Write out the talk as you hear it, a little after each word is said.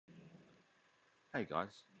Hey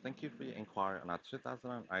guys, thank you for your inquiry on our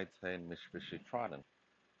 2018 Mitsubishi Triton.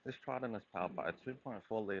 This Triton is powered by a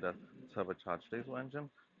 2.4 litre turbocharged diesel engine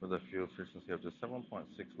with a fuel efficiency of just 7.6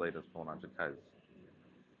 litres per 100 k's.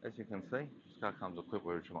 As you can see, this car comes equipped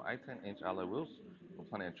with original 18-inch alloy wheels with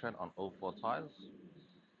plenty of tread on all four tyres.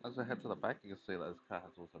 As we head to the back, you can see that this car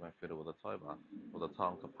has also been fitted with a tow bar with a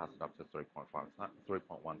towing capacity up to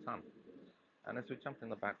 3.1 tonne. And as we jump in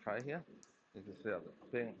the back tray here, you can see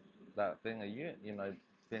that being a unit,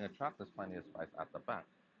 being a truck, there's plenty of space at the back.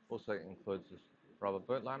 Also includes this rubber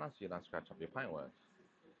boot liner so you don't scratch up your paintwork.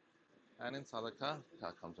 And inside the car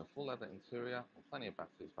comes in full leather interior with plenty of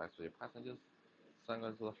backseat space for your passengers. Same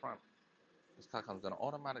goes to the front. This car comes in an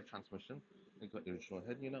automatic transmission. You've got your original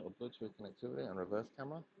head unit with Bluetooth connectivity and reverse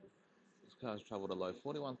camera. This car has travelled a low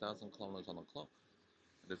 41,000 kilometres on the clock.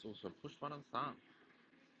 It is also a push button start.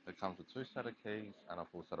 It comes with two set of keys and a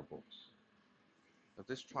full set of books. If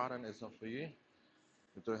this Triton is not for you,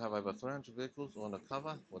 we do have over 300 vehicles on the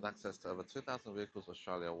cover with access to over 2,000 vehicles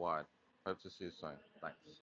Australia-wide. Hope to see you soon. Thanks.